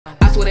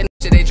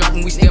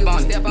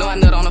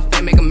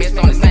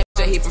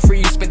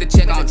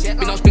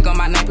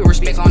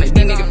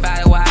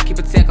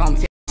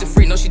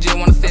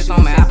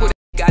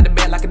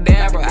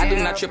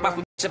trip off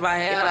a bitch if I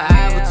had.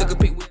 I ever took a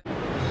pic with.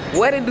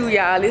 What it do,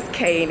 y'all? It's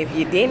Kay, and if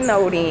you didn't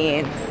know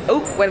then,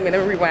 oop, wait a minute,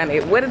 let me rewind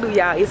it. What it do,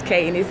 y'all? It's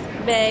Kay, and it's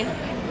Bae.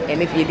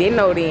 And if you didn't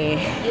know then,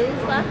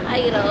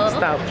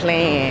 stop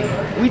playing.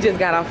 We just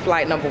got off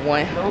flight number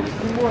 1.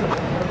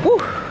 Woo.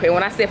 And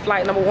when I said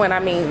flight number 1, I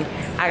mean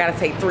I gotta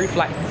take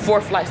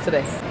 4 flights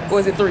today. Or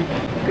is it 3?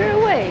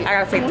 Girl, wait. I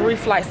gotta take 3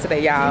 flights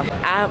today, y'all.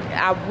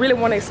 I really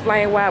want to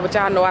explain why, but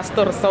y'all know I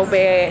stutter so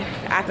bad.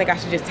 I think I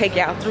should just take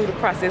y'all through the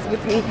process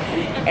with me.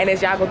 And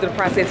as y'all go through the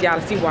process, y'all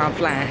see why I'm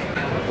flying.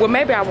 Well,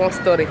 maybe I won't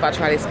stutter if I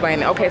try to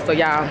explain it. Okay, so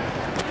y'all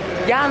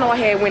know I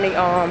had winning,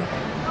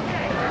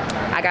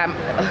 I got,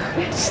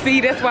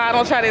 see, that's why I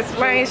don't try to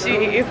explain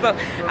shit. I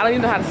don't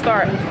even know how to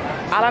start.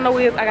 All I know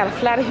is I gotta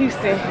fly to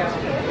Houston.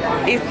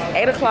 It's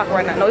 8 o'clock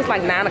right now. No, it's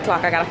like 9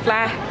 o'clock. I gotta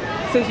fly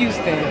to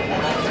Houston.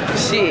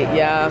 Shit,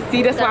 y'all.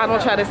 See, that's why I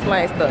don't try to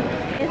explain stuff.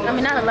 I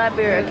mean, not a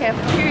library, a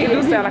cafeteria.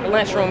 It do sound like a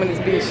lunchroom in this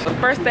bitch. The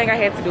first thing I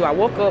had to do, I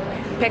woke up,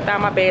 packed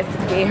out my bags,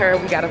 me and her,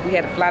 we had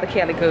to fly to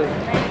Cali because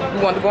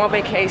we wanted to go on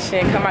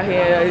vacation, come out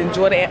here,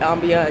 enjoy the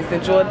ambiance,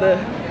 enjoy the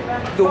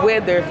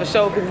weather for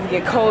sure because it's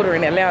getting colder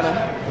in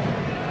Atlanta.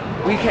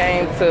 We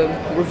came to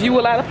review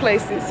a lot of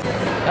places.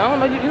 I don't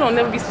know, you don't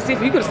never be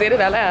specific. You could have said it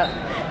out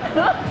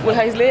loud. With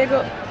his leg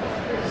up.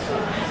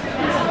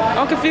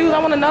 I'm confused, I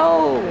want to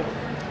know.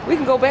 We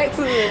can go back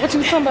to it. What you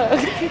was talking about? The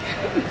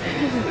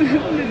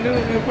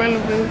dude in front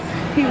of us,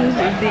 he was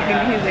just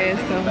digging his ass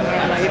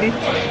somewhere like this.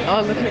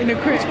 All up in the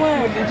crotch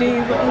with the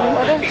jeans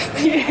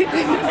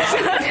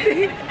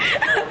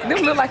on.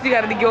 Them look like you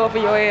gotta go up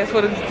in your ass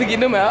to get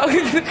them out.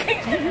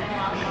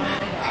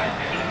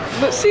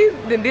 Look, she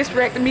done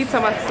distracted me talking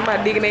about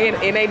somebody digging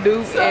in they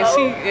dudes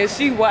and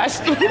she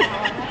watched them.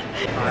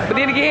 But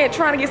then again,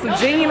 trying to get some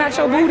jean out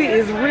your booty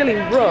is really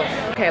rough.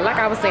 Okay, like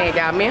I was saying,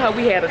 y'all, me and her,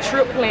 we had a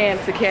trip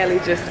planned to Cali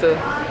just to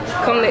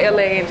come to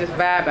LA and just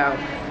vibe out.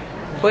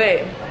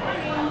 But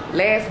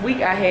last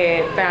week I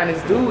had found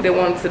this dude that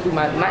wanted to do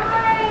my night.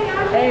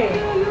 Hey,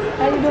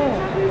 how you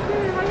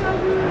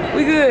doing?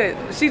 We good.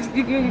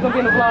 You gonna be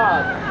in the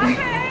vlog.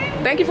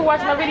 Thank you for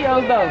watching my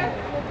videos though.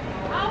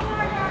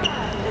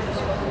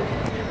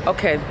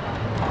 Okay,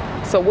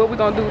 so what we're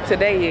gonna do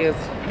today is,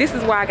 this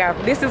is why I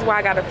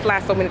gotta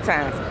fly so many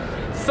times.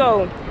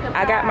 So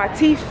I got my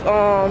teeth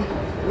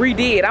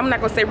redid. I'm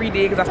not gonna say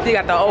redid because I still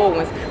got the old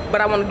ones,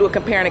 but I want to do a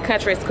comparing the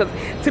contrast because,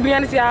 to be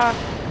honest, y'all,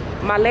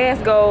 my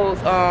last goals,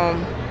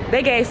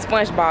 they gave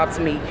SpongeBob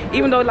to me.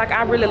 Even though, like,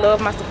 I really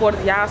love my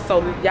supporters, y'all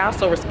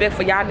so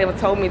respectful. Y'all never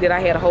told me that I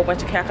had a whole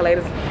bunch of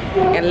calculators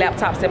and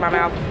laptops in my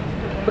mouth.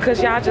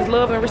 Because y'all just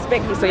love and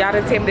respect me, so y'all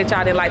didn't tell me that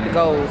y'all didn't like the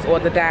golds or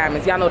the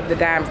diamonds. Y'all know the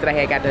diamonds that I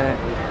had got done.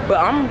 But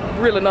I'm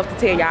real enough to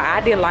tell y'all I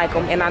didn't like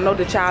them, and I know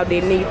that y'all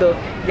didn't either.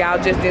 Y'all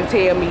just didn't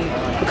tell me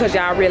because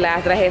y'all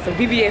realized that I had some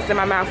VVS in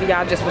my mouth, and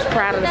y'all just was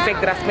proud of the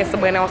fact that I spent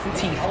some money on some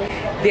teeth.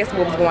 That's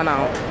what was going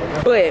on.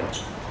 But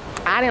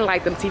I didn't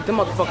like them teeth. Them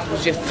motherfuckers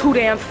was just too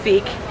damn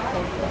thick.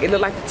 It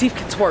looked like the teeth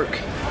could twerk.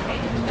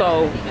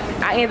 So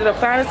I ended up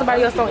finding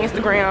somebody else on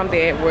Instagram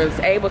that was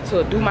able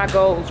to do my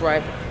golds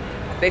right.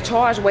 They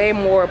charge way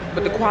more,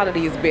 but the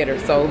quality is better.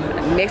 So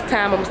next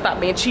time I'm gonna stop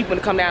being cheap when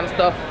it come down to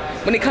stuff,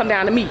 when it come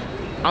down to me.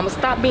 I'm gonna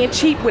stop being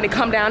cheap when it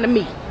come down to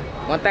me.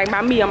 One thing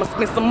about me, I'm gonna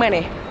spend some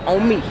money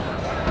on me.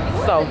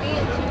 So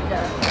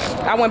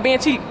I wasn't being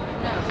cheap.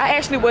 I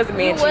actually wasn't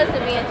being cheap.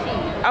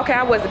 Okay,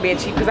 I wasn't being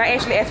cheap because I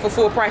actually asked for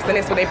full price and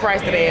that's what they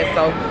priced it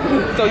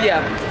as. So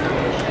yeah.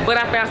 But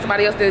I found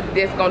somebody else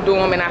that's gonna do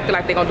them and I feel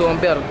like they're gonna do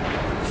them better.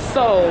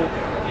 So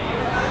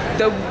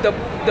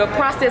the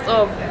process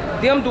of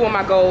them doing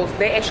my goals,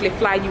 they actually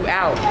fly you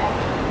out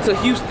to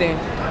Houston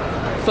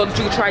so that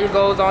you can try your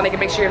goals on. They can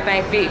make sure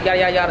everything fit, yada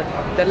yada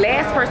yada. The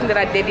last person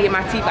that did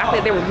my teeth, I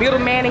think they were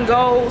middleman in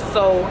goals.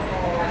 So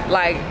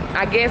like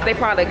I guess they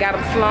probably got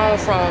them flown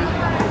from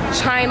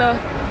China,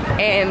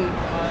 and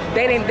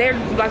they're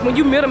like, when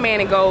you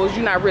middleman in goals,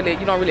 you don't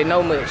really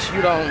know much.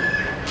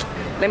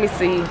 Let me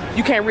see,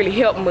 you can't really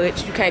help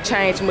much, you can't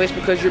change much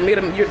because you're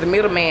the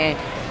middleman.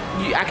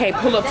 I can't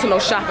pull up to no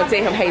shop and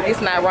tell him, hey, this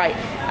not right.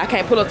 I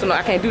can't pull up to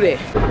I can't do that.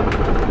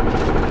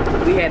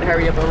 We had to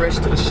hurry up and rush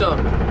to the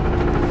shuttle.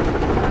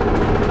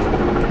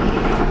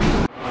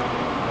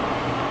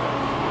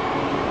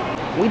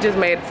 We just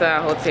made it to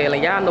our hotel,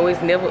 and y'all know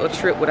it's never a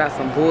trip without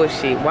some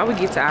bullshit. While we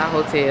get to our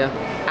hotel,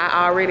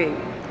 I already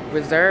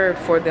reserved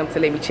for them to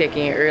let me check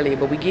in early,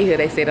 but we get here,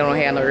 they say they don't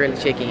have no early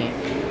check-in.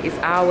 It's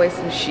always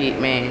some shit,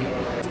 man.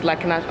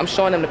 Like, I'm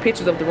showing them the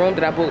pictures of the room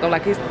that I booked. I'm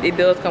like, it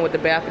does come with the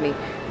balcony.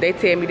 They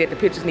tell me that the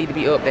pictures need to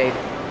be updated.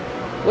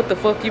 What the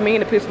fuck you mean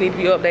the pictures need to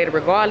be updated?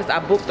 Regardless, I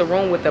booked the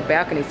room with the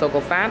balcony, so go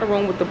find a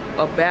room with the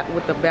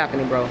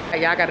balcony, bro.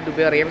 Y'all gotta do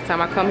better. Every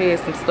time I come here,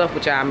 some stuff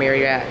with y'all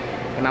Marriott,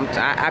 and I'm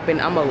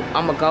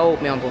a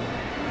gold member.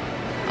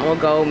 I'm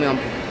a gold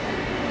member.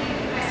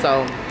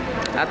 So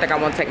I think I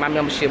want to take my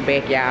membership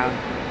back, y'all.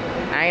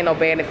 I ain't no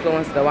bad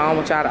influence though. I don't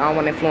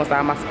want to influence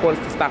all my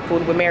supporters to stop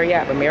fooling with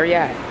Marriott, but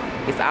Marriott,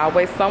 it's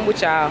always something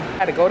with y'all. I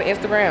had to go to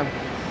Instagram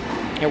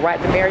and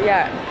write to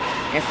Marriott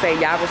and say,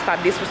 y'all gonna stop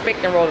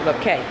disrespecting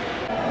Rollitupk.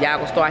 Y'all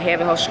gonna start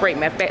having her straight.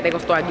 Matter of fact, they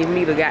gonna start giving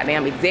me the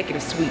goddamn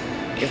executive suite.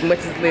 As much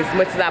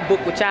as I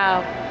book with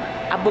y'all,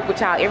 I book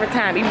with y'all every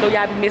time. Even though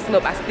y'all be messing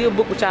up, I still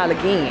book with y'all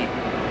again.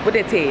 What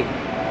that tell you?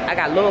 I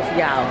got love for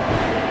y'all.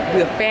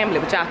 We're a family,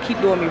 but y'all keep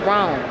doing me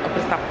wrong. I'm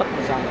gonna stop fucking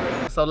with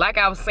y'all. So like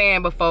I was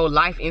saying before,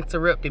 life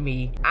interrupted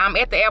me. I'm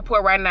at the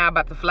airport right now,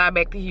 about to fly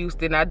back to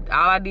Houston. All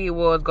I did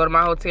was go to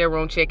my hotel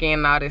room, check in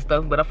and all that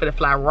stuff, but I'm finna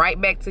fly right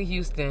back to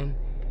Houston.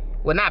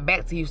 Well, not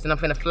back to Houston, I'm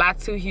finna fly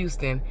to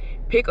Houston,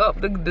 pick up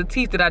the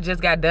teeth that I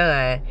just got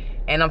done,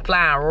 and I'm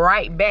flying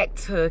right back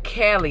to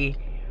Cali.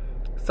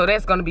 So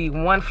that's gonna be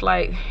one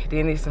flight.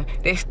 Then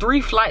there's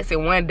 3 flights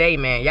in one day,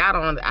 man. Y'all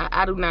don't.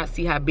 I do not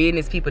see how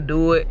business people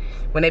do it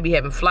when they be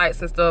having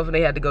flights and stuff, and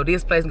they have to go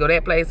this place and go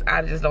that place.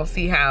 I just don't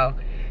see how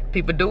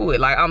people do it.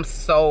 Like, I'm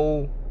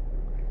so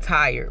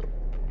tired.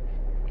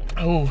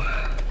 Ooh,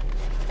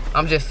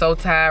 I'm just so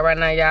tired right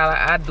now, y'all.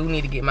 I do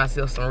need to get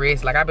myself some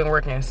rest. Like, I've been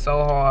working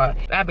so hard.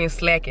 I've been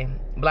slacking,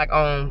 like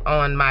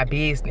on my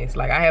business.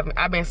 Like,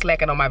 I've been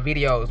slacking on my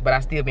videos, but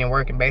I still been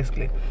working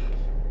basically.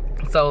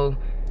 So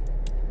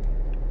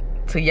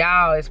to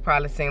y'all, it's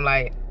probably seem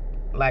like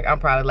I'm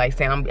probably like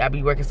saying I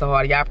be working so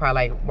hard. Y'all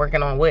probably like,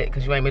 working on what?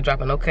 Because you ain't been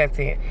dropping no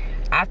content.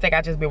 I think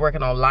I just been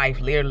working on life,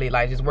 literally,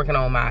 like just working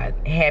on my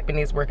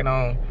happiness, working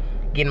on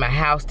getting my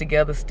house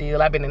together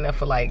still. I've been in there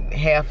for like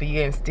half a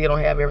year and still don't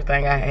have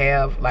everything I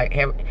have, like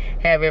have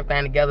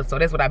everything together. So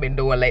that's what I've been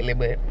doing lately.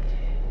 But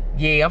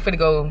yeah, I'm finna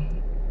go.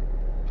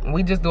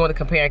 We just doing the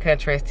compare and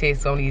contrast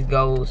test on these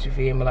goals, you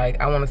feel me? Like,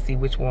 I want to see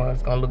which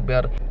one's gonna look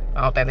better.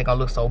 I don't think they're gonna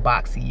look so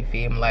boxy, you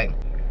feel me? Like,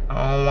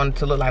 I don't want it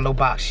to look like no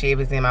box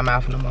Chevys in my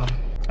mouth no more.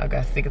 I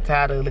got sick and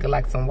tired of looking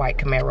like some white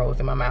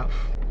Camaros in my mouth.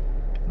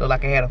 Look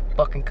like I had a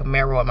fucking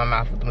Camaro in my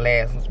mouth with them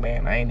last ones,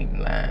 man. I ain't even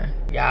lying.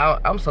 Yeah,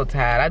 I'm so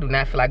tired. I do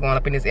not feel like going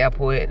up in this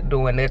airport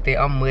doing nothing.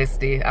 I'm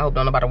musty. I hope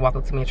don't nobody walk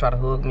up to me and try to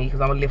hug me, because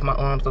I'm gonna lift my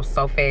arms up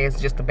so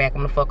fast just to back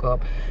them the fuck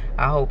up.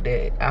 I hope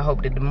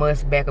that the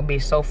must back a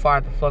bitch so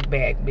far the fuck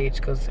back, bitch,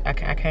 because I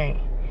can't.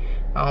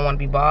 I don't want to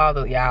be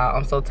bothered, y'all.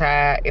 I'm so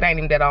tired. It ain't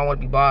even that I don't want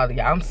to be bothered,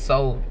 y'all. I'm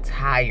so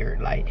tired,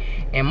 like,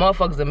 and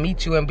motherfuckers will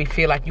meet you and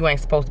feel like you ain't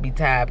supposed to be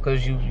tired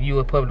because you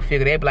a public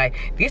figure. They be like,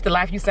 this the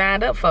life you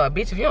signed up for,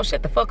 bitch. If you don't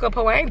shut the fuck up,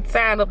 ho, I ain't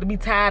signed up to be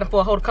tired and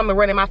for a hoe to come and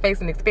run in my face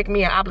and expect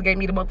me and obligate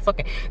me to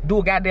motherfucking do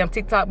a goddamn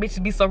TikTok.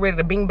 Bitches be so ready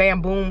to bing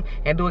bam boom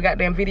and do a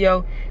goddamn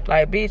video.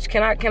 Like, bitch,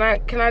 can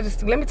I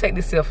just let me take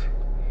this selfie?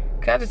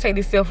 Can I just take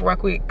this selfie right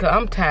quick? Cause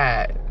I'm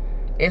tired.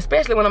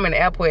 Especially when I'm in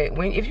the airport.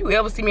 If you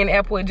ever see me in the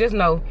airport, just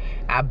know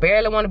I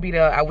barely want to be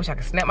there. I wish I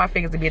could snap my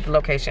fingers to be at the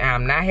location.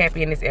 I'm not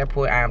happy in this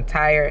airport. I am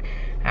tired.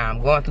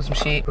 I'm going through some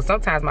shit. Because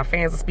sometimes my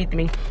fans will speak to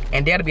me,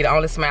 and that'll be the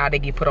only smile they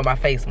get put on my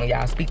face when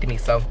y'all speak to me.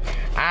 So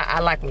I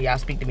like when y'all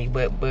speak to me.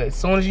 But as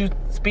soon as you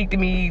speak to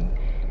me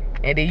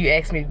and then you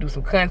ask me to do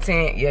some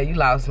content, yeah, you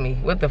lost me.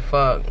 What the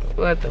fuck?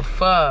 What the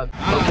fuck?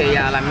 Okay,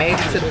 y'all, I made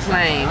it to the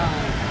plane.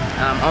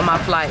 On my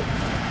flight.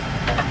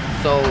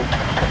 So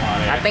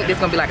I think this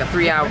is gonna be like a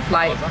 3-hour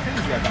flight.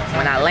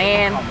 When I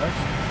land,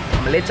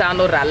 I'm gonna let y'all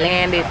know that I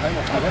landed. I'm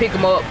gonna pick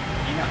them up,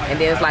 and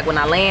then it's like when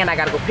I land, I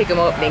gotta go pick them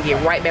up, then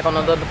get right back on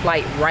another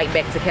flight, right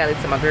back to Cali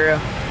to my girl.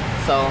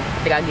 So I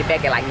think I'll get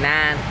back at like 9.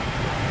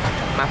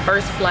 My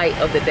first flight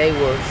of the day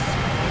was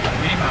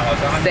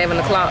 7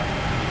 o'clock.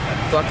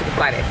 So I took a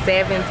flight at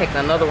 7, taking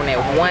another one at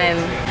 1,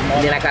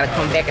 and then I gotta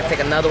come back and take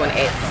another one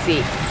at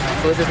 6.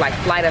 So it's just like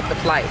flight after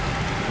flight.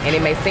 And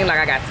it may seem like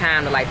I got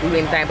time to like do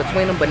anything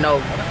between them, but no,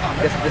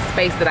 the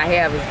space that I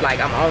have is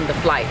like I'm on the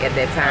flight at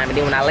that time. And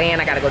then when I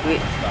land, I gotta go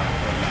get it.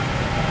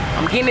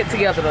 I'm getting it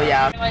together though,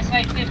 y'all. Flight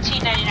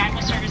 1599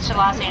 with service to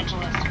Los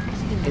Angeles.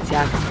 As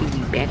y'all can see,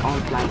 we back on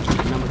flight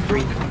number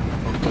 3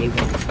 of day 1.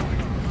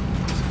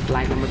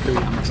 Flight number 3.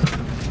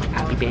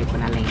 I'll be back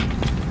when I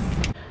land.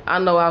 I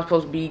know I was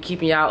supposed to be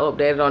keeping y'all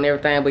updated on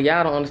everything, but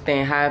y'all don't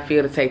understand how I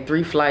feel to take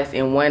 3 flights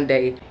in one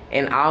day.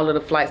 And all of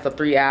the flights are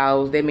 3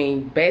 hours. That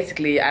means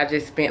basically I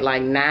just spent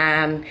like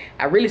 9.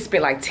 I really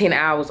spent like 10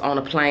 hours on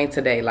a plane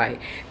today.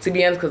 Like, to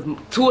be honest, because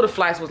 2 of the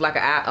flights was like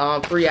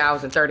 3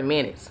 hours and 30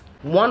 minutes.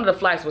 One of the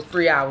flights was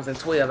 3 hours and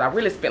 12. I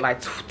really spent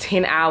like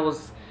 10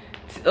 hours,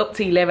 up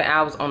to 11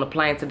 hours on the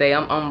plane today.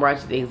 I'm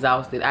righteously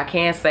exhausted. I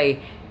can't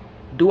say,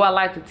 do I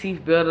like the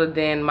teeth better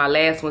than my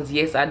last ones?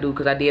 Yes, I do,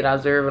 because I did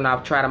observe and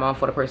I've tried them on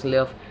for the person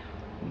left.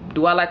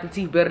 Do I like the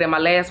teeth better than my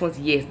last ones?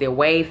 Yes, they're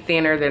way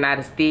thinner. They're not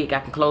as thick.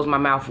 I can close my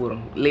mouth with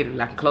them. Literally,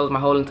 I can close my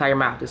whole entire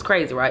mouth. It's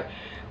crazy, right?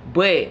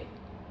 But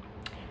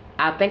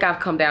I think I've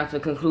come down to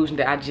the conclusion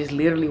that I just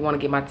literally want to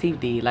get my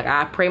teeth did. Like,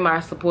 I pray my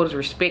supporters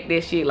respect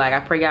that shit. Like, I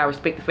pray y'all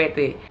respect the fact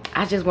that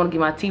I just want to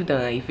get my teeth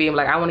done. You feel me?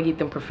 Like, I want to get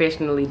them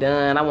professionally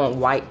done. I want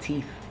white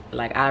teeth.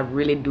 Like, I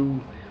really do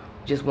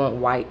just want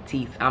white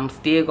teeth. I'm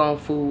still gonna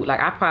fool. Like,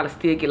 I probably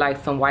still get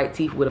like some white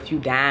teeth with a few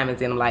diamonds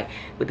in them, like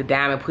with the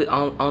diamond put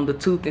on the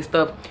tooth and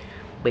stuff.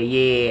 But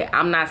yeah,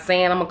 I'm not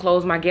saying I'm gonna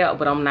close my gap,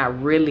 but I'm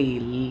not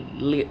really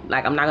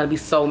like, I'm not gonna be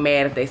so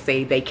mad if they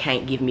say they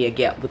can't give me a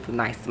gap with a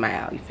nice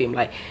smile. You feel me?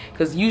 Like,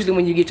 because usually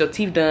when you get your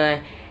teeth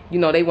done, you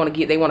know, they want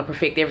to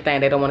perfect everything.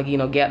 They don't want to give you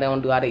no gap. They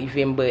don't do all that. You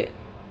feel me? But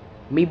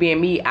me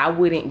being me, I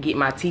wouldn't get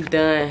my teeth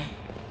done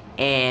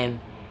and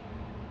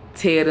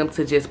tell them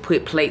to just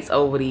put plates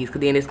over these,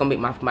 because then it's gonna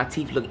make my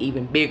teeth look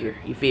even bigger.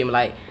 You feel me?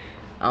 Like,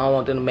 I don't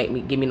want them to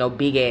give me no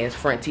big ass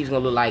front teeth. It's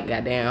gonna look like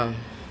goddamn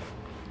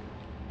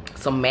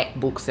some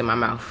MacBooks in my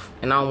mouth,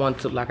 and I don't want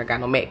it to look like I got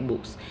no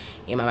MacBooks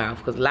in my mouth,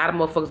 because a lot of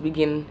motherfuckers be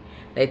getting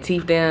their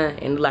teeth done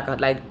and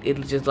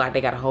it's just like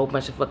they got a whole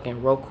bunch of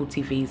fucking Roku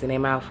TVs in their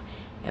mouth,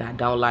 and I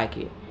don't like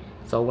it.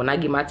 So when I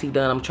get my teeth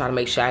done, I'm trying to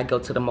make sure I go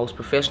to the most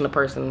professional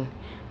person.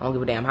 I don't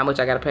give a damn how much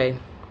I gotta pay.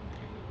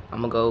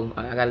 I'm gonna go.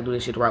 I gotta do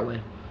this shit the right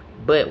way.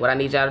 But what I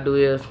need y'all to do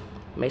is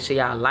make sure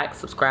y'all like,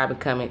 subscribe, and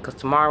comment, because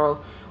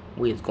tomorrow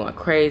we is going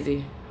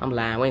crazy. I'm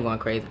lying, we ain't going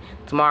crazy.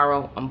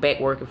 Tomorrow, I'm back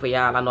working for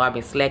y'all. I know I've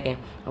been slacking.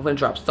 I'm gonna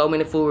drop so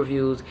many food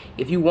reviews.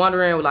 If you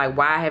wondering like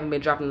why I haven't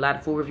been dropping a lot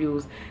of food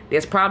reviews,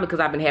 that's probably because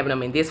I've been having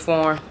them in this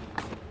form.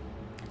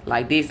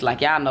 Like this,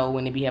 like y'all know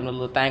when they be having a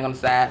little thing on the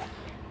side.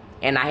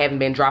 And I haven't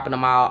been dropping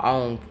them all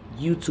on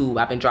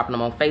YouTube. I've been dropping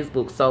them on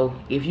Facebook. So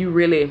if you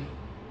really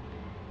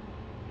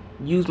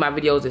use my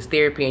videos as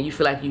therapy and you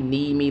feel like you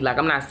need me, like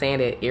I'm not saying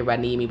that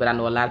everybody need me, but I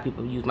know a lot of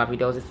people use my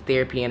videos as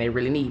therapy and they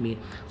really need me.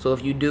 So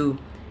if you do,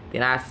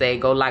 then I say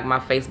go like my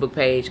Facebook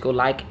page, go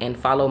like and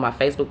follow my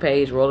Facebook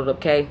page,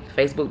 Rollitupk,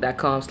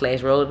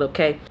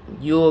 facebook.com/Rollitupk.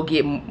 You'll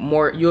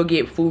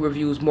get food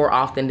reviews more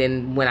often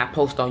than when I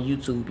post on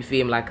YouTube, you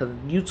feel me? Like, cause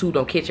YouTube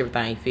don't catch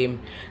everything, you feel me?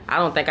 I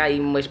don't think I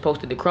even much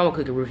posted the chroma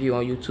cookie review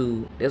on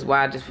YouTube. That's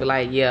why I just feel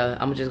like, yeah,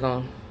 I'm just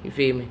gonna, you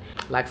feel me?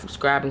 Like,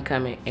 subscribe, and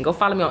comment, and go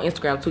follow me on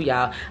Instagram too,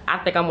 y'all. I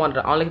think I'm one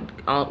of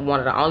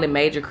the only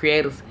major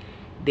creators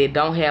that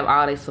don't have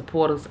all their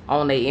supporters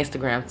on their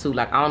Instagram too.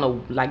 Like, I don't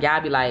know, like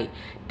y'all be like,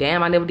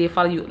 damn, I never did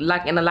follow you.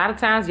 Like, and a lot of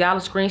times y'all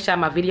screenshot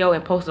my video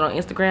and post it on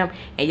Instagram,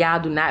 and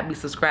y'all do not be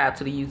subscribed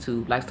to the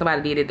YouTube. Like,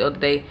 somebody did it the other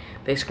day.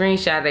 They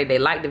screenshotted it, they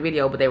liked the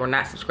video, but they were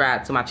not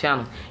subscribed to my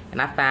channel, and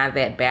I find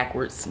that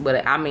backwards.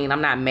 But I mean,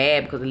 I'm not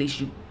mad, because at least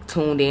you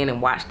tuned in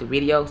and watched the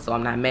video, so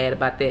I'm not mad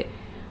about that.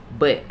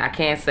 But I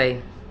can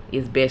say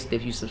it's best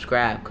if you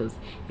subscribe, because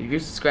if you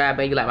subscribe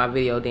and you like my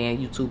video, then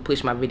YouTube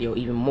push my video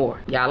even more.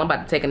 Y'all, I'm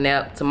about to take a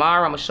nap.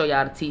 Tomorrow I'm gonna show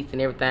y'all the teeth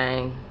and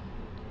everything,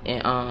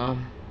 and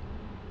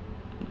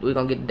we're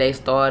gonna get the day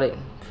started.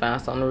 Find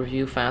something to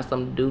review, find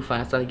something to do,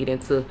 find something to get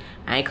into.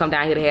 I ain't come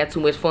down here to have too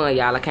much fun,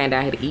 y'all. I came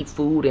down here to eat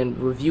food and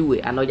review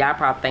it. I know y'all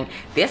probably think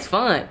that's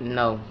fun.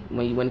 No,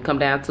 when it come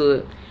down to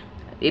it,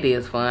 it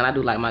is fun. I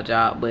do like my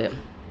job, but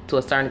to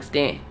a certain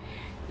extent,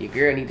 your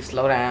girl need to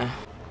slow down.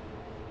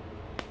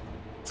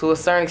 To a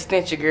certain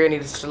extent, your girl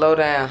need to slow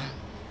down.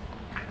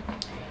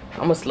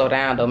 I'm gonna slow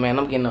down though, man.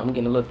 I'm getting a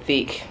little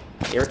thick.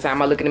 Every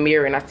time I look in the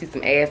mirror and I see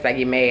some ass, I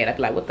get mad. I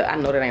be like, what the? I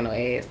know that ain't no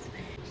ass.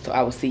 So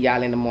I will see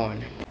y'all in the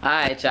morning.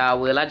 Alright, y'all.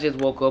 Well, I just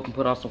woke up and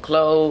put on some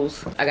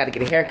clothes. I gotta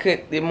get a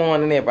haircut this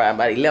morning at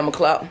about 11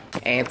 o'clock.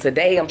 And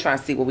today, I'm trying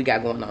to see what we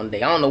got going on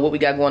today. I don't know what we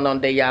got going on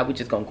today, y'all. We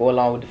just gonna go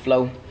along with the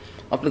flow.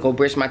 I'm gonna go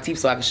brush my teeth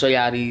so I can show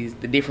y'all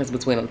the difference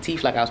between them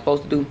teeth like I was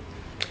supposed to do.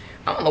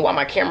 I don't know why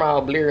my camera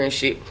all blurry and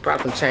shit.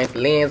 Probably gonna change the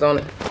lens on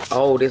it.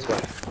 Oh, this way.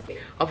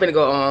 I'm finna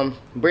go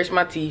brush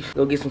my teeth,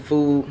 go get some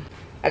food.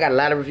 I got a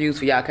lot of reviews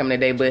for y'all coming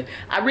today, but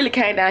I really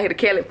came down here to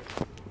Cali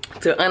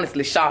to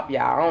honestly shop,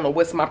 y'all. I don't know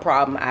what's my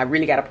problem. I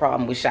really got a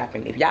problem with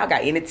shopping. If y'all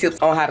got any tips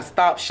on how to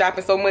stop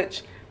shopping so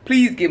much,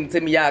 please give them to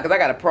me, y'all, because I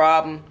got a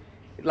problem.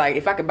 Like,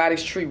 if I could buy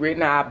this tree right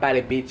now, I'd buy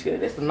that bitch.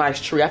 It's a nice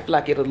tree. I feel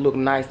like it'll look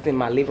nice in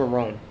my living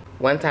room.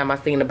 One time I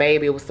seen the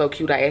baby, it was so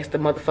cute. I asked the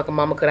motherfucking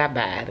mama, could I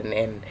buy it?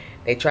 And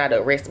they tried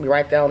to arrest me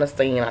right there on the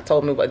scene. I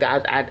told me, but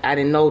I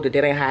didn't know that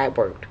ain't how it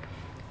worked.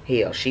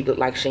 Hell, she looked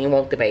like she didn't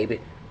want the baby.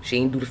 She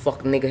didn't do the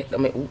fucking nigga. I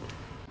mean, ooh.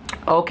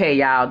 Okay,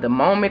 y'all, the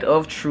moment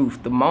of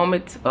truth. The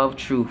moment of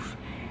truth.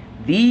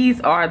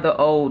 These are the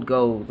old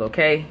goals,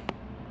 okay?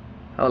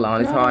 Hold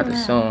on, it's hard to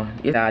show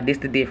them. This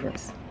the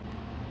difference.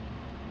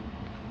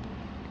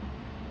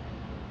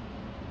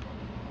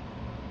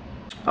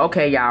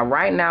 Okay, y'all,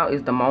 right now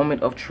is the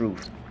moment of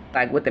truth.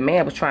 Like, what the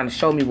man was trying to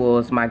show me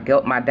was my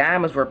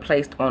diamonds were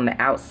placed on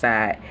the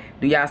outside.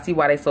 Do y'all see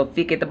why they so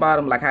thick at the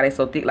bottom? Like, how they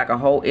so thick, like a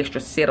whole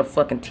extra set of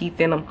fucking teeth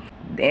in them.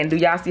 And do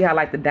y'all see how,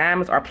 like, the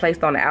diamonds are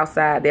placed on the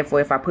outside? Therefore,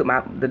 if I put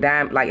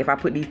if I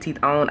put these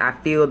teeth on, I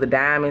feel the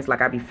diamonds,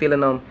 like I be feeling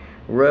them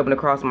rubbing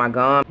across my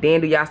gum.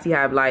 Then do y'all see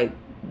how, like,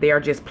 they are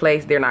just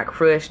placed, they're not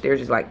crushed, they're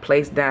just like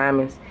placed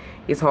diamonds.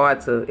 It's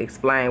hard to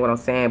explain what I'm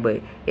saying,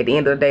 but at the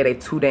end of the day, they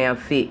too damn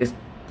thick.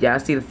 Y'all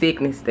see the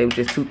thickness? They were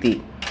just too thick.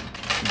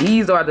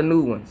 These are the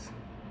new ones.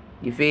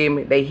 You feel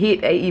me? They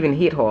even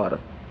hit harder.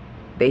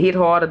 They hit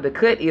harder. The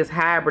cut is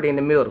hybrid in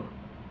the middle.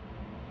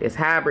 It's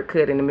hybrid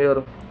cut in the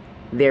middle.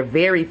 They're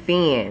very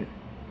thin.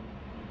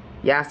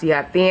 Y'all see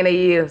how thin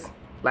they is?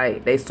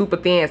 Like, they super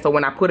thin, so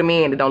when I put them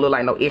in, it don't look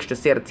like no extra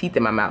set of teeth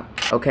in my mouth.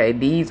 Okay,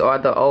 these are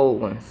the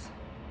old ones.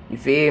 You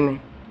feel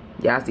me?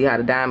 Y'all see how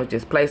the diamonds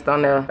just placed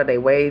on there? They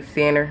way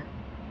thinner.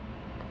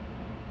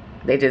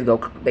 They just go,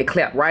 they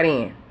clap right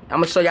in. I'm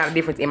gonna show y'all the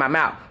difference in my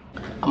mouth.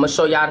 I'm gonna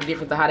show y'all the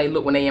difference of how they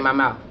look when they in my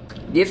mouth.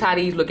 This how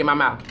these look in my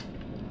mouth.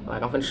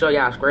 Like, I'm finna show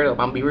y'all straight up.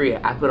 I'm gonna be real.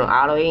 I put them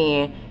all the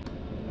way in.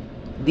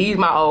 These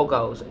my old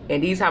goals.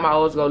 And these how my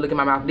old goals look in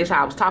my mouth. This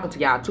how I was talking to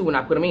y'all too when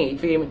I put them in. You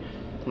feel me?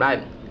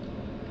 Like,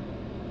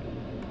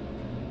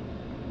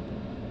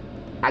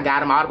 I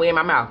got them all the way in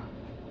my mouth.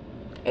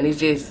 And it's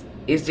just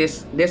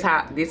this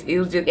how this it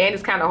was just, and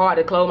it's kind of hard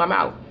to close my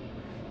mouth.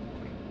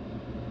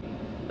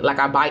 Like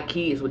I bite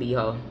kids with these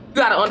hoes. You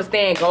gotta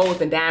understand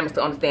golds and diamonds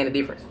to understand the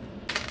difference.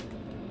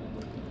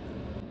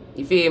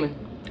 You feel me?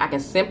 I can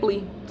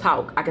simply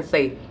talk. I can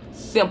say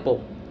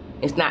simple.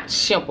 It's not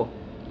simple.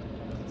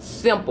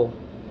 Simple.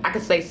 I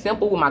can say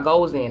simple with my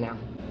golds in now.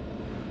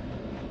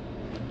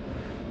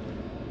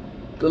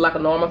 Look like a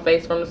normal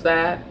face from the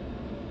side.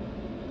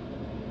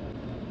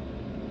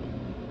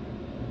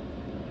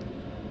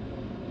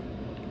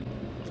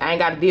 I ain't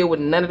got to deal with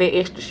none of that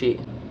extra shit.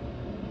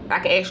 I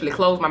can actually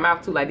close my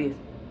mouth too like this.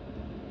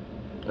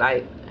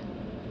 Like,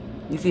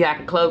 you see how I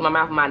can close my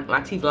mouth and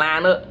my teeth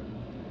line up?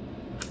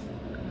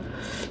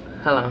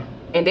 Hold on.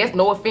 And that's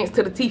no offense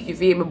to the teeth, you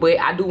feel me? But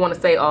I do want to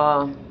say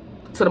to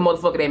the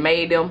motherfucker that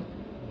made them,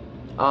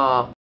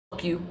 fuck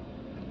you.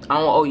 I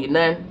don't owe you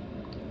nothing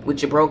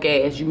with your broke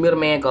ass. You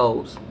middleman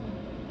goals.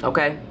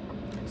 Okay?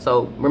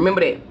 So,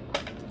 remember that.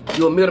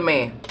 You a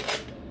middleman.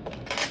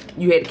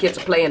 You had to catch a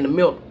play in the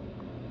milk.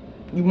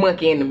 You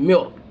monkey in the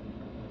milk.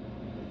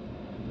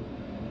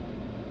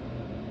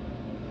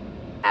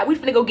 Alright, we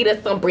finna go get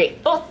us some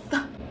breakfast.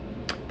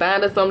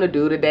 Find us something to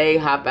do today.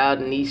 Hop out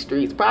in these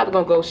streets. Probably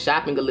gonna go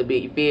shopping a little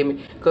bit, you feel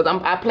me? Cause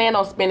I plan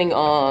on spending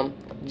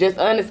just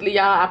honestly,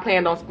 y'all, I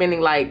planned on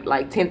spending like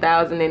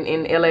 $10,000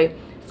 in LA.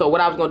 So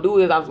what I was gonna do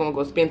is I was gonna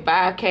go spend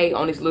 $5K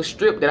on this little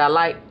strip that I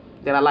like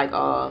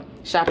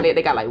shopping at.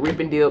 They got like Rip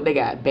and Dip, they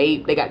got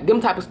Babe, they got them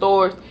type of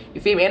stores,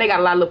 you feel me? And they got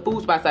a lot of little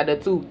food spots out there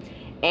too.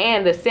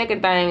 And the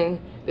second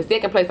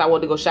place I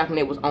wanted to go shopping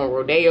at was on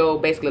Rodeo.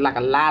 Basically like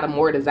a lot of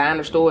more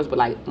designer stores, but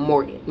like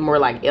more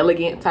like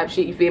elegant type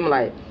shit, you feel me?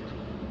 Like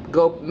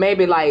go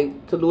maybe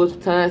like to Louis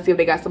Vuitton, see if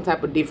they got some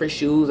type of different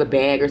shoes, a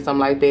bag or something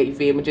like that, you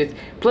feel me? Just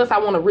plus I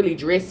want to really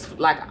dress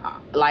like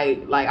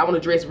I want to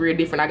dress real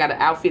different. I got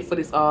an outfit for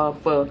this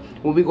for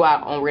when we go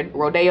out on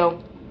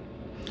Rodeo,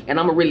 and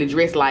I'm gonna really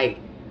dress like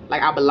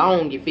I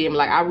belong, you feel me?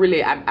 Like I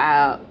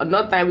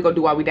another thing we gonna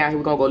do while we down here,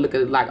 we're gonna go look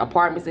at like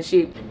apartments and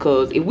shit.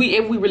 Cause if we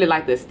really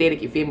like the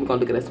aesthetic, you feel me, we're gonna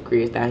look at some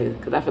cribs down here.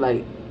 Cause I feel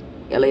like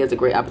LA is a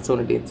great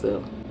opportunity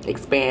to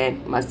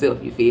expand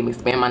myself, you feel me?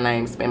 Expand my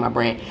name, expand my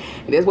brand.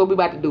 And that's what we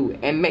about to do.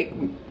 And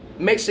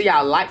make sure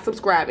y'all like,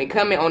 subscribe, and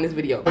comment on this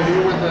video.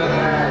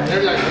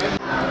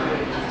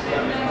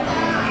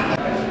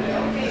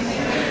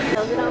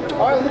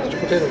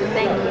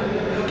 Thank you.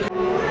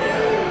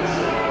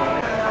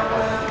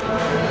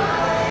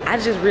 I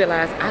just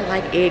realized I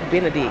like Egg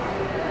Benedict.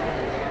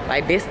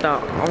 Like this the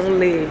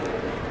only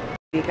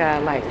egg I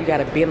like. You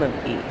gotta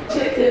Benedict.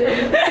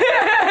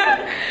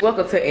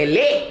 Welcome to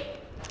LA.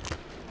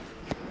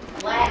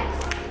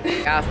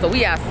 Y'all, so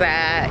we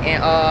outside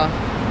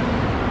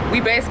and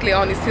we basically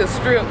on this here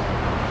strip.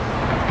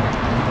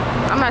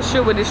 I'm not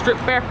sure what this strip,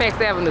 Fairfax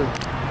Avenue.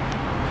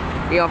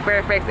 We on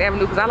Fairfax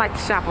Avenue because I like to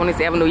shop on this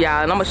avenue,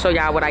 y'all, and I'm gonna show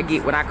y'all what I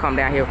get when I come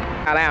down here.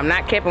 I am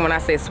not capping when I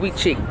say Sweet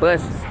Chick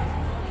Bus.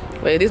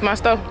 Wait, this my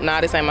store? Nah,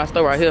 this ain't my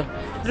store right here.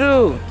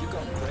 Dude,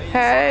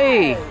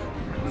 hey,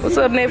 what's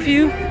up,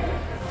 nephew? Yo,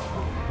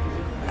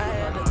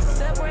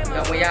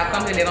 when y'all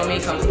come here, they don't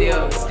mean come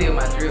steal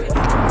my drip.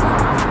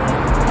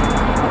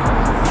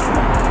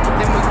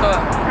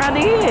 I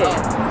did.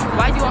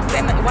 Why you on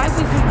stand? Why would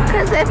you?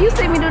 Because if you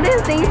see me do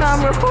this, then you know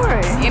I'm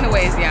recording.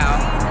 Anyways, y'all,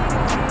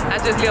 I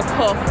just little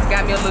puff,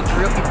 got me a little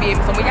drip, you feel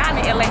me? So when y'all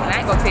in LA, and I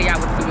ain't gonna tell y'all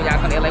what to do when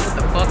y'all come to LA. What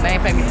the fuck? They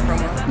ain't pay me from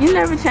them. You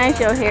never change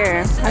your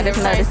hair. I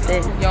just noticed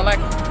it. You don't like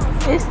it?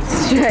 It's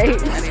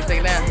straight. I need to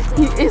take it down.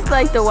 It's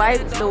like the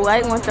white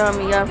one throwing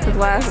me off because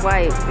why it's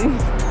white.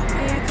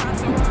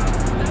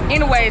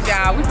 Anyways,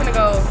 y'all, we finna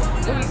go.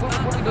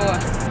 What we doing?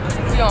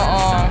 We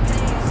on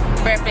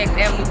Fairfax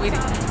Avenue with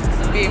it.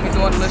 We doing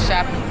a little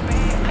shopping.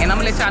 And I'm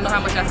gonna let y'all know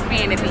how much I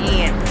spend at the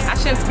end. I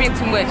shouldn't spend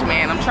too much,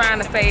 man. I'm trying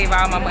to save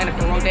all my money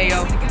for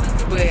Rodeo,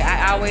 but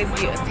I always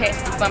get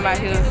attached to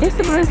somebody here. It's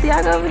the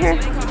Balenciaga over here.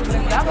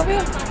 Balenciaga over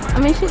here? I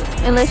mean,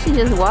 unless she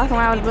just walking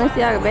around with a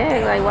Balenciaga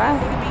bag, like why?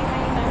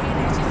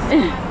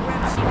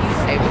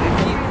 Hey, but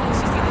it's cute.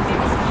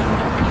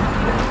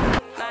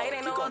 Nah, it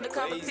ain't no other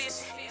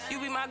competition. You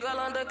be my girl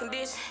under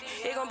condition.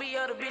 It gon' be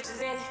other bitches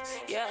in it.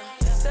 Yeah.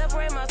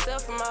 Separate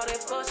myself from all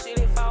that fuck shit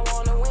if I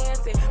wanna win.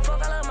 Say,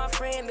 fuck all of my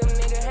friends, them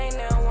niggas hang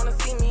down, wanna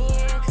see me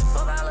in.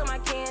 Fuck all of my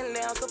kin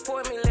down,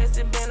 support me, less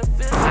it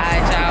benefits.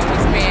 Alright, y'all, we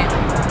spent,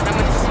 how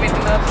much you spent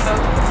in love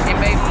stuff? And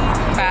baby,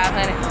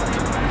 500.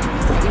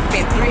 We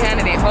spent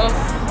 300 in Huff.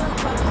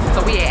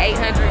 So we at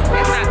 800.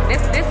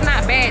 That's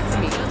not bad to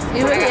me.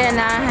 You were at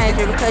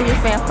 900 because you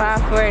spent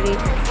 540.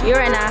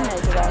 You're at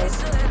 900, guys.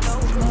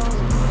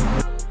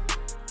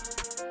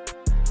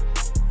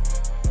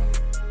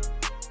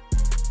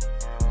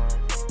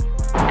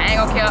 I ain't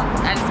gonna care.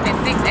 I just spent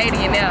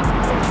 680 in there.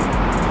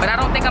 But I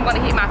don't think I'm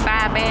gonna hit my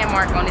 5-band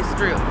mark on this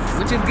strip,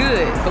 which is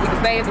good. So we can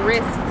save the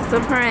rest.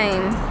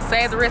 Supreme.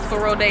 Save the rest for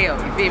Rodeo.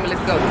 You feel me?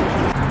 Let's go.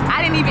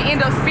 I didn't even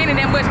end up spending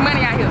that much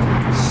money out here.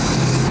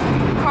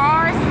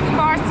 Cars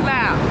too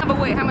loud. But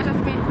wait, how much I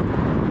spent?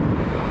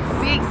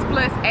 6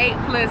 plus 8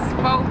 plus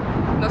 4.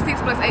 No,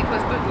 6 plus 8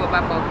 plus 3. Go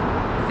by 4.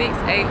 6,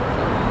 8.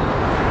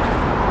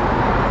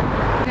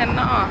 And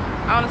no,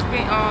 I only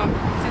spent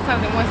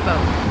 600 in one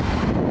store.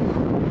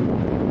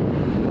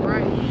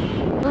 Right.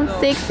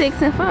 6,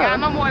 6, and 4. Yeah,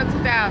 no more than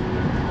 2,000.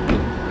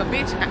 But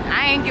bitch,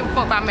 I ain't give a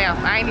fuck about mouth.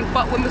 I ain't even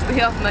fuck with Mr.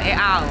 Hefner at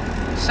all.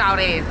 Shout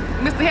ass.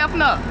 Mr.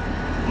 Hefner,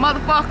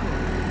 motherfucker.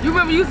 You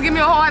remember you used to give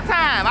me a hard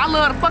time. I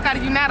love the fuck out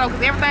of you now though,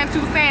 because everything that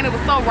you was saying, it was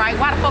so right.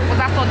 Why the fuck was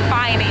I so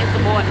defiant and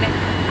insubordinate?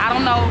 I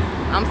don't know.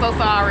 I'm so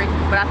sorry.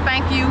 But I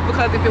thank you,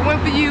 because if it weren't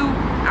for you,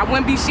 I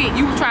wouldn't be shit.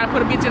 You was trying to put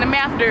a bitch in the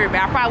mouth derby.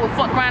 I probably would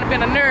fuck around and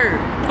been a nerd.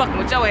 Fucking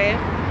with your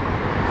ass.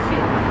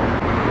 Shit.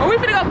 But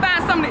we finna go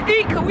find something to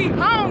eat, because we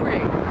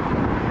hungry.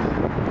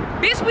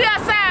 Bitch, we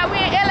outside. We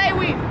in LA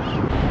with.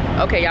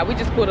 Okay, y'all, we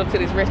just pulled up to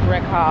this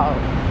restaurant called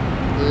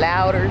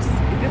Louders.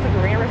 Is this a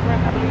Korean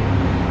restaurant, I believe?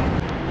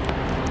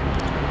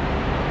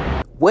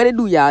 What it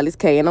do, y'all? It's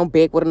Kay, and I'm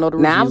back with another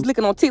review. Now, I was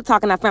looking on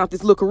TikTok, and I found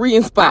this little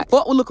Korean spot. I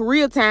fuck with little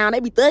Koreatown. They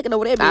be thugging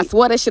over there, bitch. I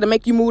swear that shit'll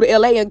make you move to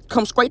LA and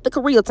come straight to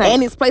Koreatown.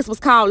 And this place was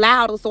called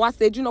Louder, so I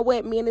said, you know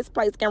what? Me and this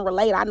place can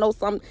relate. I know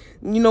something,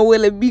 you know what?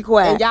 Let me be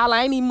quiet. And y'all,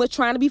 I ain't even much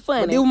trying to be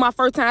funny. But it was my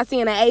first time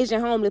seeing an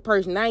Asian homeless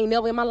person. I ain't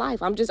never in my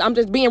life. I'm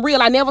just being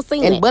real. I never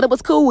seen it. But it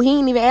was cool. He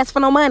ain't even ask for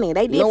no money.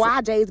 They did. You know,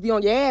 IJs be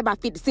on your ass by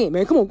 50 cents,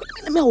 man. Come on,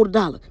 let me hold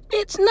 $1.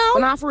 Bitch, no.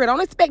 But nah, for real,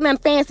 don't expect nothing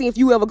fancy if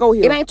you ever go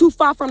here. It ain't too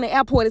far from the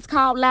airport. It's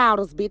called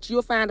Louders, bitch.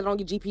 You'll find it on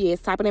your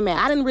GPS. Type in the map.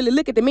 I didn't really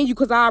look at the menu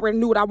because I already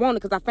knew what I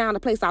wanted, because I found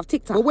the place off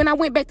TikTok. But when I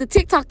went back to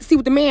TikTok to see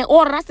what the man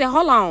ordered, I said,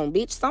 hold on,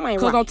 bitch, something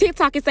ain't right. Because on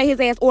TikTok, it say his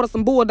ass ordered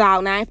some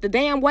bulldog. Now, if the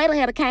damn waiter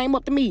had came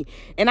up to me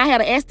and I had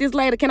to ask this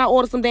lady, can I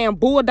order some damn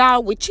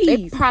bulldog with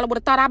cheese? They probably would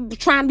have thought I was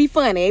trying to be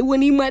funny. It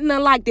wouldn't even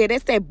nothing like that. They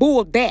said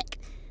bulldog.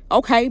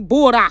 Okay,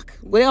 bulldog,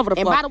 whatever the fuck.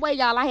 And by the way,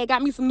 y'all, I had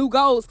got me some new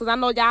goals, because I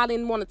know y'all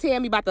didn't want to tell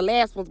me about the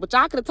last ones, but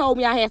y'all could have told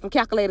me I had some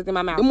calculators in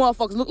my mouth. The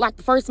motherfuckers look like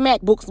the first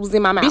MacBooks was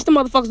in my mouth. Bitch, the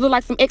motherfuckers look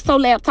like some XO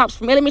laptops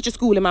from elementary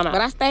school in my mouth. But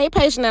I stayed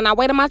patient and I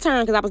waited my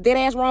turn, because I was dead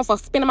ass wrong for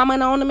spending my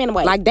money on them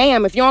anyway. Like,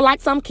 damn, if you don't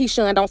like something,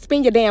 Keyshawn, don't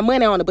spend your damn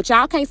money on it. But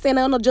y'all can't say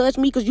nothing or judge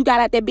me, because you got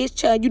out that bitch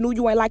chair and you knew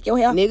you ain't like your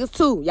hair. Niggas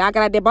too. Y'all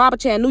got out that barber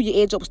chair and knew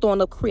your edge up storing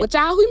up crib. But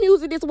y'all, who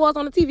music this was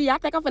on the TV? I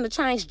think I'm finna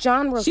change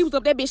genres. She was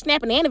up that bitch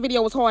snapping and the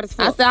video was hard as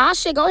fuck. I said, oh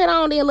shit, go ahead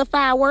on there, little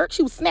firework.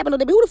 She was snapping on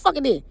that bitch. Who the fuck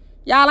it did?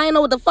 Y'all ain't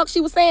know what the fuck she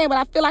was saying, but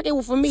I feel like it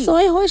was for me.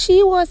 Soy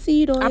hoshi wa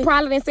sido. I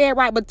probably didn't say it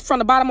right, but from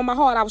the bottom of my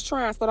heart, I was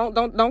trying. So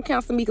don't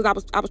cancel me,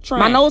 because I was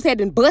trying. My nose had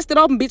been busted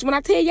open, bitch. When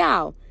I tell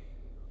y'all,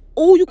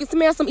 oh, you can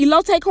smell some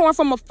elote corn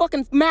from a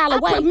fucking mile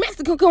away.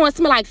 Mexican corn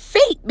smell like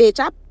feet, bitch.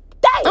 I'm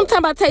talking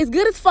about taste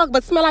good as fuck,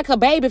 but smell like her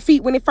baby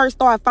feet when it first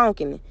started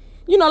funking.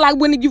 You know, like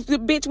when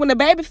when the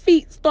baby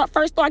feet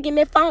first start getting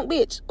that funk,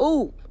 bitch.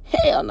 Ooh.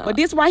 Hell no. But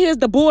this right here is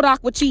the bulldog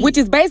with cheese, which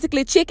is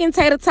basically chicken,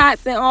 tater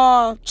tots,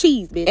 and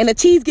cheese, bitch. And the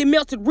cheese get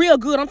melted real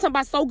good. I'm talking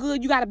about so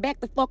good, you gotta back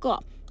the fuck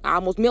up. I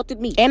almost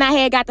melted me. And I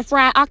had got the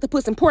fried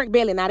octopus and pork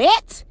belly. Now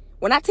that,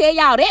 when I tell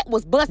y'all that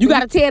was busted, you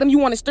gotta tell them you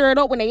want to stir it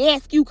up when they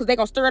ask you, because they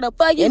gonna stir it up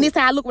for you. And this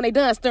how I look when they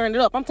done stirring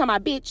it up. I'm talking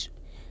about, bitch,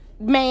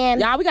 man,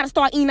 y'all, we gotta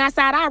start eating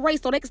outside our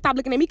race so they can stop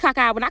looking at me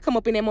cockeyed when I come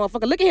up in that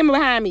motherfucker. Look at him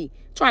behind me,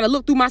 trying to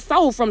look through my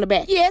soul from the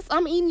back. Yes,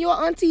 I'm eating your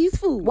auntie's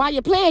food. While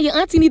you're playing, your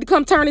auntie need to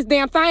come turn this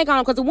damn thing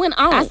on, because it went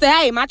on. I said,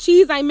 hey, my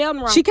cheese ain't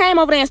melting right. She came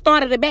over there and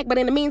started it back, but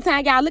in the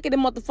meantime, y'all, look at the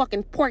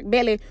motherfucking pork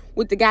belly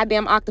with the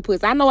goddamn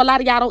octopus. I know a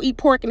lot of y'all don't eat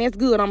pork, and that's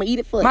good. I'm gonna eat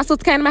it for you. My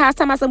sister came to my house,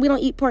 telling me, I said, we don't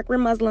eat pork, we're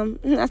Muslim.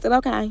 I said,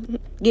 okay,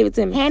 give it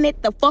to me. Hand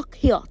it the fuck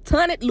here.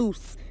 Turn it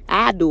loose.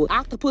 I do it.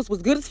 Octopus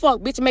was good as fuck,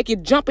 bitch. Make you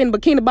jump in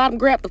bikini bottom,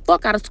 grab the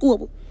fuck out of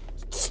squibble.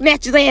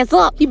 Snatch his ass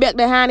up. He back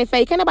there behind his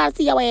face. Can't nobody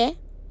see your ass.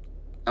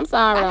 I'm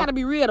sorry. I gotta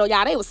be real though,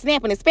 y'all. They was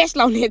snapping,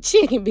 especially on that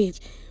chicken, bitch.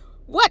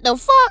 What the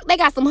fuck? They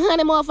got some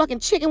honey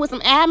motherfucking chicken with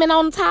some almond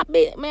on the top,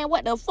 bitch. Man,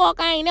 what the fuck?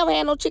 I ain't never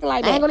had no chicken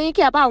like that. I ain't gonna even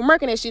cap. I was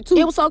murking that shit too.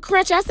 It was so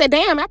crunchy. I said,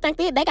 damn, I think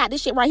they got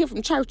this shit right here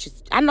from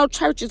Churches. I know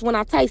Churches, when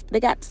I taste it, they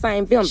got the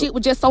same vendor. Shit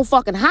was just so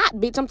fucking hot,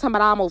 bitch. I'm talking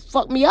about, I almost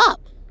fucked me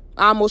up.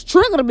 I almost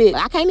triggered a bit.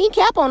 I can't even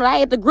cap on it. I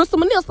had to gristle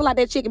my nips like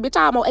that chicken, bitch.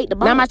 I almost ate the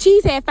bone. Now my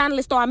cheese had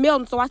finally started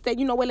melting, so I said,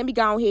 you know what, let me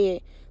go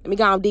ahead. Let me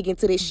go and dig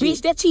into this shit.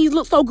 Bitch, that cheese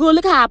looks so good.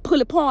 Look how I pull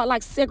it apart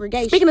like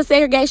segregation. Speaking of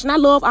segregation, I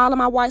love all of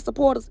my white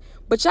supporters.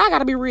 But y'all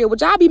gotta be real.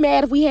 Would y'all be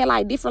mad if we had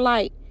like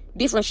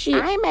different shit?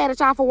 I ain't mad at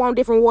y'all for wanting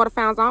different water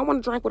fountains. I don't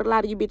want to drink with a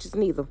lot of you bitches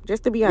neither.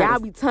 Just to be honest. Y'all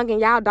be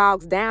tonguing y'all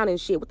dogs down and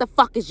shit. What the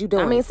fuck is you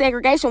doing? I mean,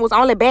 segregation was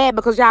only bad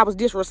because y'all was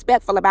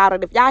disrespectful about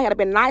it. If y'all had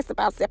been nice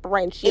about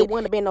separating shit, it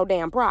wouldn't have been no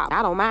damn problem.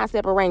 I don't mind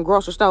separating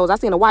grocery stores. I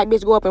seen a white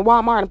bitch go up in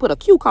Walmart and put a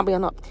cucumber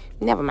in up.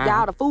 Never mind.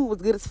 Y'all, the food was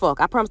good as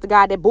fuck. I promise to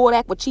God, that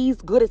boiled with cheese,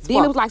 good as fuck.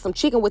 Then it was like some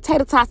chicken with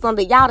tater tots under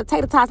it. Y'all, the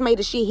tater tots made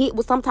the shit hit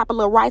with some type of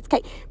little rice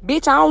cake.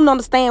 Bitch, I don't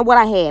understand what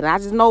I had. And I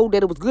just know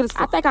that it was good as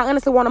fuck. I think I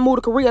honestly want to move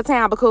to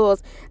Koreatown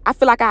because I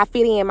feel like I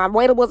fit in. My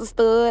waiter was a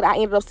stud. I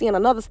ended up seeing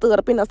another stud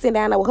up in there sitting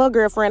down there with her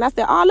girlfriend. I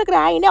said, oh, look at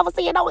that. I ain't never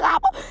seen no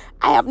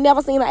I have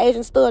never seen an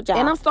Asian stud, y'all.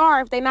 And I'm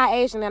sorry if they not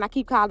Asian and I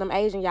keep calling them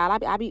Asian, y'all.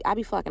 I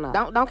be fucking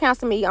up. Don't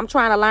cancel me. I'm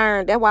trying to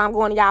learn. That's why I'm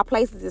going to y'all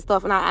places and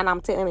stuff, and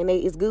I'm telling you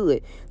it's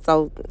good.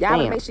 So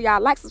y'all make sure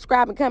y'all like,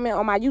 subscribe, and comment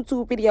on my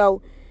YouTube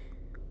video.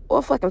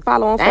 or fucking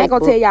follow on Facebook. I ain't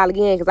gonna tell y'all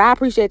again, because I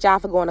appreciate y'all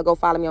for going to go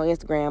follow me on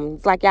Instagram.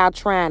 It's like y'all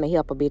trying to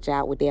help a bitch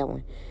out with that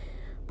one.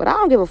 But I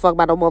don't give a fuck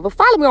about no more. But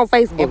follow me on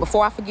Facebook. And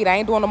before I forget, I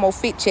ain't doing no more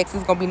fit checks.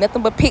 It's gonna be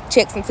nothing but pic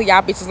checks until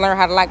y'all bitches learn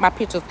how to like my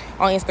pictures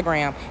on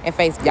Instagram and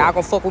Facebook. Y'all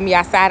gonna fuck with me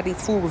outside of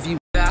these food reviews.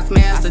 I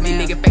smash, these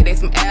niggas fake, they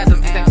some asses.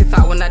 Exactly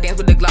talk when I dance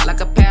with the Glock like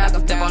a pass.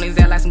 Step on his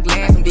ass like some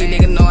glass. These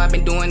niggas know I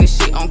been doing this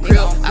shit on crib.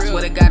 I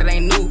swear to God it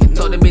ain't new.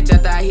 Told the bitch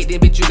after I hit this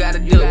bitch you gotta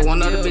do it.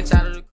 One other bitch out of the